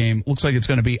championship game looks like it's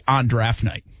going to be on draft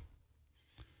night.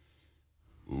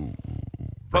 Ooh,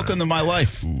 welcome to my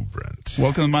life. Ooh, Brent.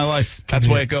 Welcome to my life. That's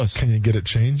the way it goes. Can you get it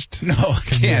changed? No, I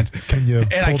can't. Can you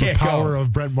pull the power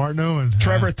of Brent Martineau? And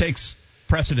Trevor takes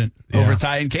precedent over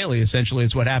Ty and Kaylee, essentially,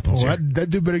 is what happens here. That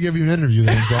dude better give you an interview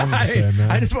then. That's all I'm going to say,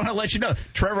 man. I just want to let you know,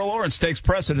 Trevor Lawrence takes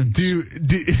precedent. Do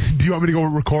you want me to go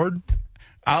record?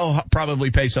 I'll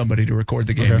probably pay somebody to record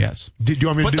the game, yes. Do you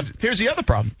want me to here's the other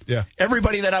problem. Yeah.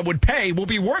 Everybody that I would pay will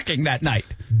be working that night.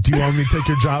 Do you want me to take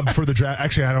your job for the draft?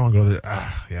 Actually, I don't want to go to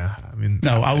the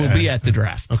No, I will be at the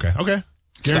draft. Okay.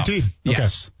 Guaranteed. So,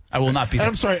 yes. I will not be there.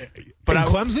 I'm sorry, but in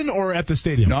Clemson or at the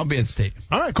stadium? No, I'll be at the stadium.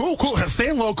 All right, cool.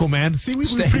 Staying local, man. See, we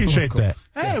appreciate that.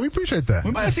 Hey, we appreciate that.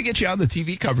 We might have to get you on the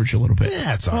TV coverage a little bit.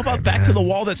 Yeah, it's all right. How about Back to the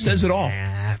Wall that says it all?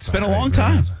 Yeah, it's been a long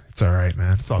time. It's all right,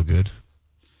 man. It's all good.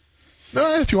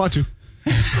 No, if you want to.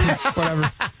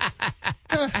 Whatever.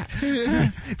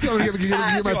 If you want to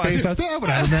give my face out there,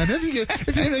 whatever, man.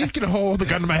 If you can hold the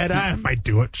gun to my head, I might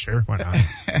do it. Sure, why not?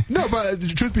 No, but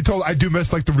truth be told, I do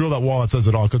miss like the reel that wall that says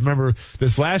it all. Because remember,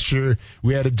 this last year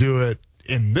we had to do it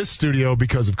in this studio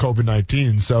because of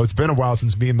COVID-19. So it's been a while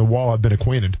since me and the wall have been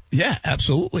acquainted. Yeah,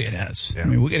 absolutely, it has. Yeah. I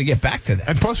mean, we got to get back to that.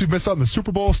 And plus, we missed out on the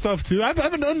Super Bowl stuff too. I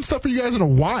haven't done stuff for you guys in a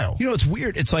while. You know, it's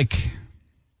weird. It's like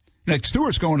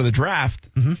Stewart's going to the draft,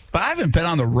 but I haven't been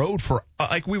on the road for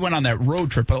we went on that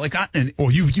road trip, but like not.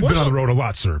 You've been on the road a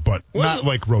lot, sir, but not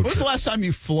like road. When was the last time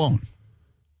you've flown?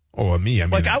 Oh, me. I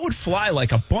mean, I would fly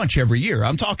like a bunch every year.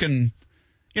 I'm talking,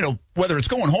 whether it's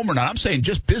going home or not. I'm saying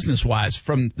just business wise,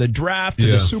 from the draft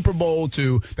to the Super Bowl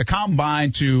to the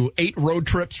combine to 8 road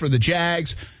trips for the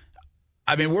Jags.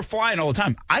 I mean, we're flying all the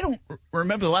time. I don't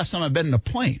remember the last time I've been in a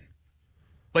plane.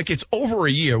 Like, it's over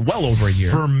a year, well over a year.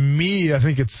 For me, I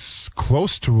think it's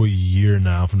close to a year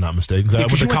now, if I'm not mistaken. Yeah,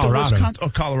 went to Colorado.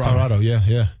 Colorado,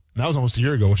 yeah. That was almost a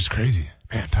year ago, which is crazy.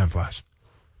 Man, time flies.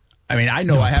 I mean, I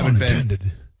know I haven't been.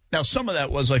 Now, some of that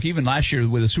was like even last year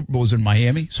where the Super Bowl was in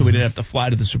Miami, so we didn't have to fly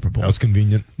to the Super Bowl. That was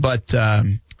convenient. But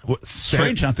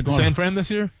strange not to go San Fran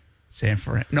this year? San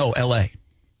Fran. No, L.A.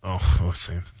 Oh,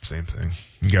 same thing.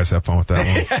 You guys have fun with that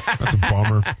one. That's a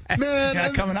bummer. Man, you're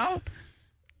not coming out?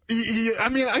 I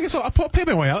mean, I guess I'll pay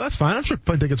my way out. That's fine. I'm sure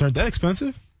plane tickets aren't that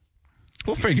expensive.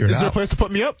 We'll figure it out. Is there a place to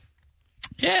put me up?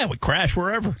 Yeah, we crash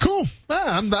wherever. Cool.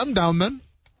 I'm down then.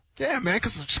 Yeah, man,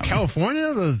 because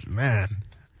California, man.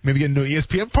 Maybe get into an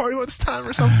ESPN party this time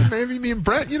or something. Maybe me and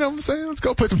Brett, you know what I'm saying? Let's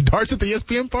go play some darts at the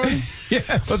ESPN party.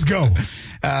 Yes. Let's go.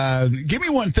 Give me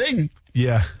one thing.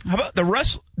 Yeah. How about the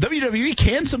WWE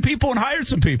canned some people and hired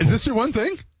some people? Is this your one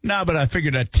thing? No, but I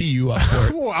figured I'd tee you up for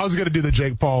it. Well, I was going to do the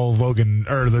Jake Paul Logan,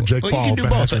 or the Jake Paul. You can do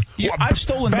both. I've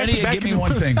stolen many give me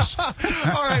one things. All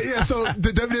right, yeah, so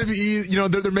the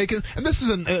WWE, they're making, and this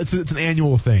is it's an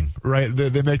annual thing, right?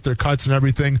 They make their cuts and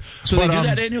everything. So they do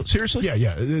that annual? Seriously?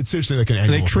 Yeah, it's seriously like an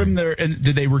annual thing. Do they trim thing. and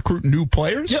did they recruit new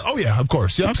players? Yeah, yeah, of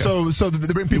course. Yeah, okay. So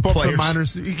they bring people up to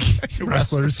minors,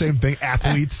 wrestlers, same thing,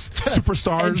 athletes,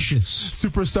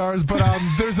 superstars. But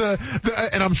there's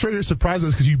and I'm sure you're surprised by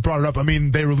this because you brought it up. I mean,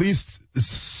 they released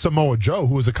Samoa Joe,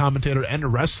 who was a commentator and a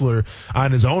wrestler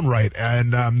on his own right,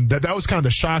 and that was kind of the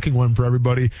shocking one for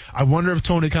everybody. I wonder if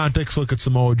Tony Khan takes a look at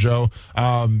Samoa Joe.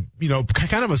 Kind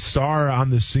of a star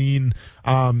on the scene.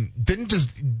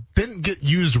 Didn't get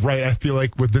used right, I feel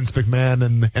like, with Vince McMahon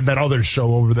and that other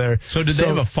show over there. So did they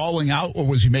have a falling out, or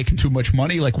was he making too much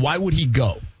money? Like, why would he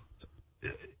go?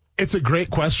 It's a great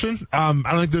question. I don't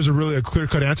think there's a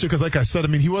clear-cut answer because, like I said, I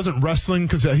mean, he wasn't wrestling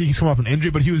because he's come off an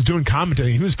injury, but he was doing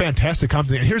commentating. He was fantastic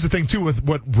commentating. And here's the thing, too, with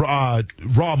what Raw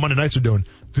Monday nights are doing.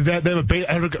 They have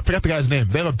I forgot the guy's name.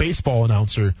 They have a baseball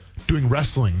announcer doing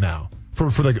wrestling now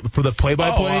for the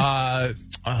play-by-play.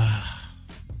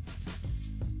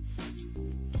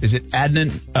 Is it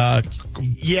Adnan?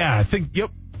 Yeah, I think.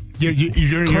 Yep.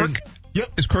 You're Kirk?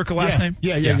 Yep. Is Kirk a last name?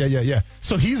 Yeah.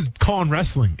 So he's calling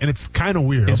wrestling, and it's kind of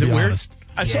weird. Is I'll it be weird? honest.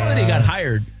 I saw that he got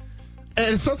hired.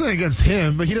 And it's something against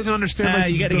him, but he doesn't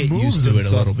understand You got to the get moves used to and it a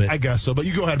stuff. little bit. I guess so. But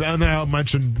you go ahead, and then I'll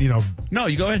mention, No,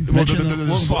 you go ahead. Mention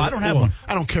I don't have one.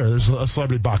 I don't care. There's a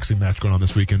celebrity boxing match going on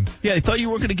this weekend. Yeah, I thought you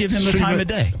were going to give him the Stream time it. of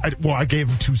day. I gave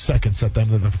him 2 seconds at the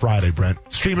end of the Friday, Brent.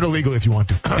 Stream it illegally if you want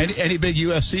to. Any big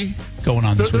UFC going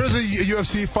on this There's weekend? a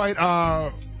UFC fight.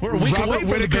 We're a week away from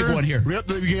the big one here. Yep,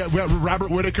 we got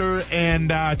Robert Whittaker and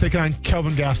taking on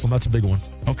Kelvin Gastelum. That's a big one.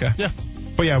 Okay. Yeah.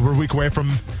 But yeah, we're a week away from.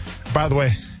 By the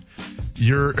way,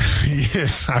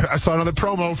 I saw another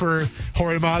promo for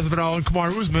Jorge Masvidal and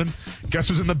Kamaru Usman. Guess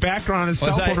who's in the background on his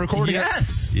cell phone recording?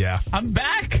 Yes. Yeah. I'm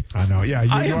back. I know. Yeah,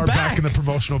 you are back in back the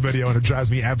promotional video, and it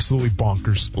drives me absolutely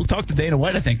bonkers. We'll talk to Dana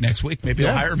White, I think, next week. Maybe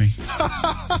he'll hire me.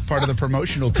 Part of the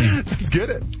promotional team. Let's get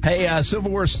it. Hey, Civil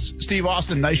War Steve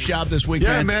Austin, nice job this week,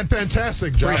 Yeah, man,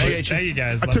 fantastic job. Appreciate you. Thank you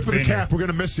guys. A Love tip of the being cap. here. We're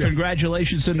going to miss you.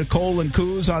 Congratulations to Nicole and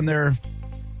Kuz on their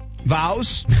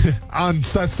vows. On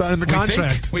signing the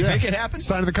contract. We think it happened.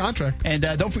 Signing the contract. And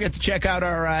don't forget to check out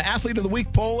our Athlete of the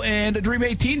Week poll and a Dream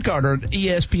 18 card on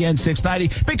ESPN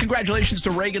 690. Big congratulations to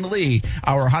Reagan Lee,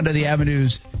 our Honda the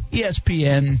Avenues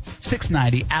ESPN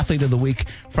 690 Athlete of the Week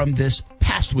from this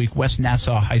past week, West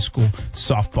Nassau High School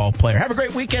softball player. Have a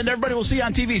great weekend, everybody. We'll see you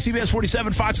on TV, CBS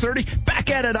 47, Fox 30. Back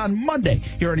at it on Monday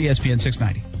here on ESPN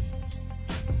 690.